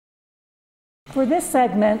For this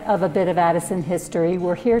segment of A Bit of Addison History,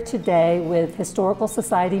 we're here today with Historical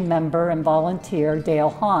Society member and volunteer Dale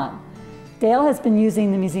Hahn. Dale has been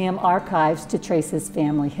using the museum archives to trace his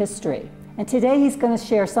family history. And today he's going to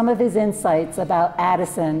share some of his insights about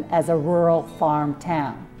Addison as a rural farm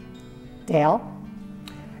town. Dale?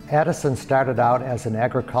 Addison started out as an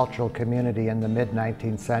agricultural community in the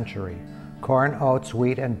mid-19th century. Corn, oats,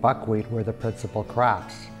 wheat, and buckwheat were the principal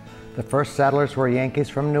crops. The first settlers were Yankees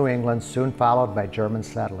from New England, soon followed by German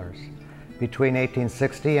settlers. Between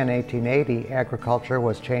 1860 and 1880, agriculture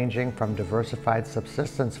was changing from diversified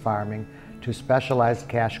subsistence farming to specialized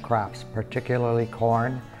cash crops, particularly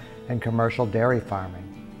corn and commercial dairy farming.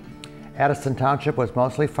 Addison Township was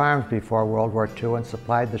mostly farmed before World War II and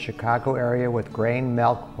supplied the Chicago area with grain,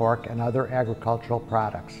 milk, pork, and other agricultural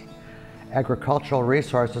products. Agricultural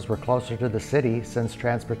resources were closer to the city since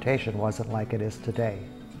transportation wasn't like it is today.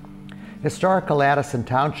 Historical Addison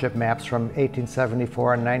Township maps from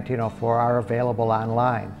 1874 and 1904 are available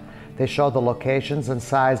online. They show the locations and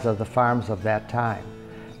size of the farms of that time.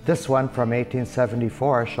 This one from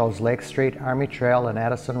 1874 shows Lake Street, Army Trail, and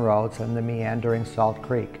Addison Roads and the meandering Salt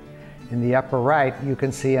Creek. In the upper right, you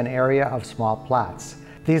can see an area of small plots.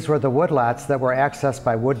 These were the woodlots that were accessed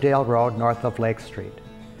by Wooddale Road north of Lake Street.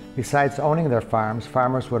 Besides owning their farms,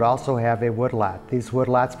 farmers would also have a woodlot. These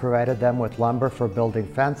woodlots provided them with lumber for building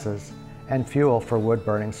fences and fuel for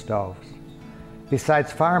wood-burning stoves.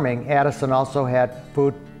 Besides farming, Addison also had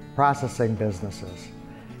food processing businesses.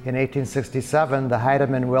 In 1867, the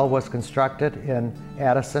Heidemann Mill was constructed in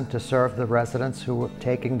Addison to serve the residents who were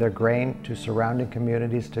taking their grain to surrounding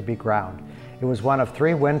communities to be ground. It was one of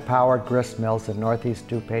 3 wind-powered grist mills in northeast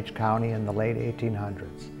DuPage County in the late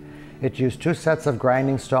 1800s. It used 2 sets of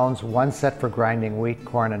grinding stones, one set for grinding wheat,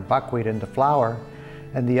 corn, and buckwheat into flour,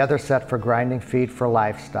 and the other set for grinding feed for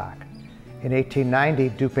livestock. In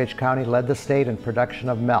 1890, DuPage County led the state in production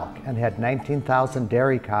of milk and had 19,000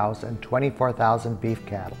 dairy cows and 24,000 beef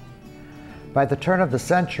cattle. By the turn of the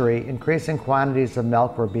century, increasing quantities of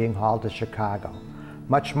milk were being hauled to Chicago.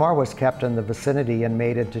 Much more was kept in the vicinity and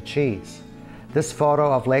made into cheese. This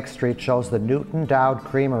photo of Lake Street shows the Newton Dowd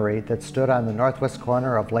Creamery that stood on the northwest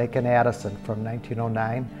corner of Lake and Addison from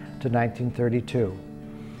 1909 to 1932.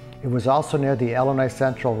 It was also near the Illinois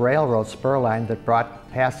Central Railroad spur line that brought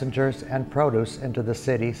passengers and produce into the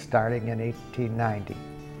city starting in 1890.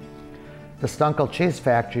 The Stunkel Cheese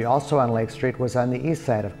Factory, also on Lake Street, was on the east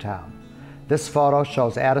side of town. This photo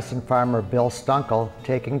shows Addison farmer Bill Stunkel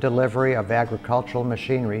taking delivery of agricultural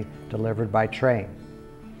machinery delivered by train.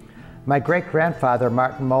 My great-grandfather,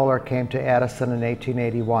 Martin Moeller, came to Addison in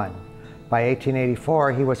 1881. By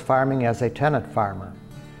 1884, he was farming as a tenant farmer.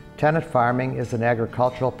 Tenant farming is an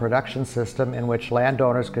agricultural production system in which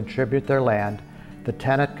landowners contribute their land, the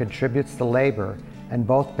tenant contributes the labor, and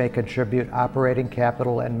both may contribute operating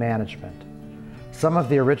capital and management. Some of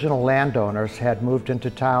the original landowners had moved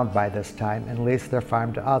into town by this time and leased their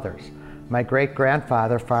farm to others. My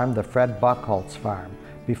great-grandfather farmed the Fred Buckholtz farm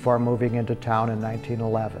before moving into town in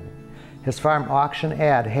 1911. His farm auction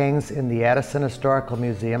ad hangs in the Addison Historical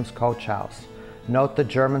Museum's coach house. Note the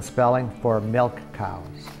German spelling for milk cows.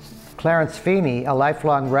 Clarence Feeney, a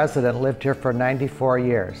lifelong resident, lived here for 94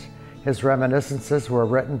 years. His reminiscences were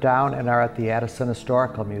written down and are at the Addison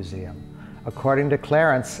Historical Museum. According to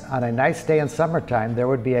Clarence, on a nice day in summertime, there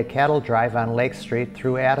would be a cattle drive on Lake Street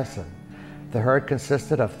through Addison. The herd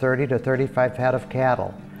consisted of 30 to 35 head of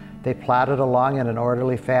cattle. They plodded along in an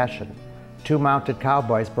orderly fashion. 2 mounted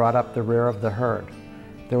cowboys brought up the rear of the herd.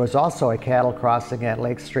 There was also a cattle crossing at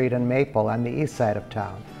Lake Street and Maple on the east side of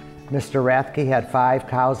town. Mr. Rathke had 5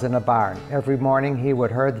 cows in a barn. Every morning he would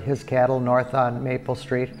herd his cattle north on Maple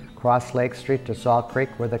Street, cross Lake Street to Salt Creek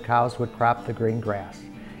where the cows would crop the green grass.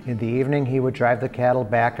 In the evening he would drive the cattle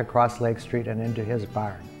back across Lake Street and into his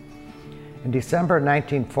barn. In December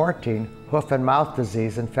 1914, hoof and mouth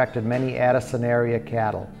disease infected many Addison area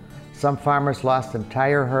cattle. Some farmers lost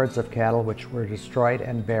entire herds of cattle which were destroyed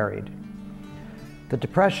and buried. The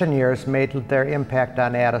Depression years made their impact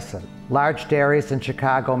on Addison. Large dairies in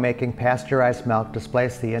Chicago making pasteurized milk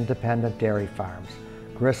displaced the independent dairy farms.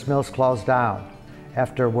 Grist mills closed down.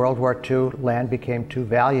 After World War II, land became too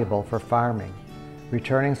valuable for farming.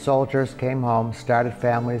 Returning soldiers came home, started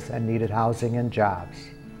families, and needed housing and jobs.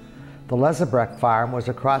 The Lezebrecht farm was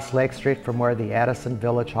across Lake Street from where the Addison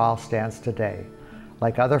Village Hall stands today.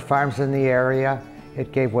 Like other farms in the area,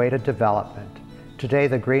 it gave way to development. Today,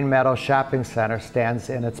 the Green Meadow Shopping Center stands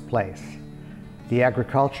in its place. The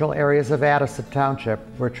agricultural areas of Addison Township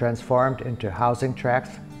were transformed into housing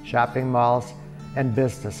tracts, shopping malls, and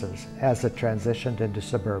businesses as it transitioned into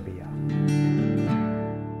suburbia.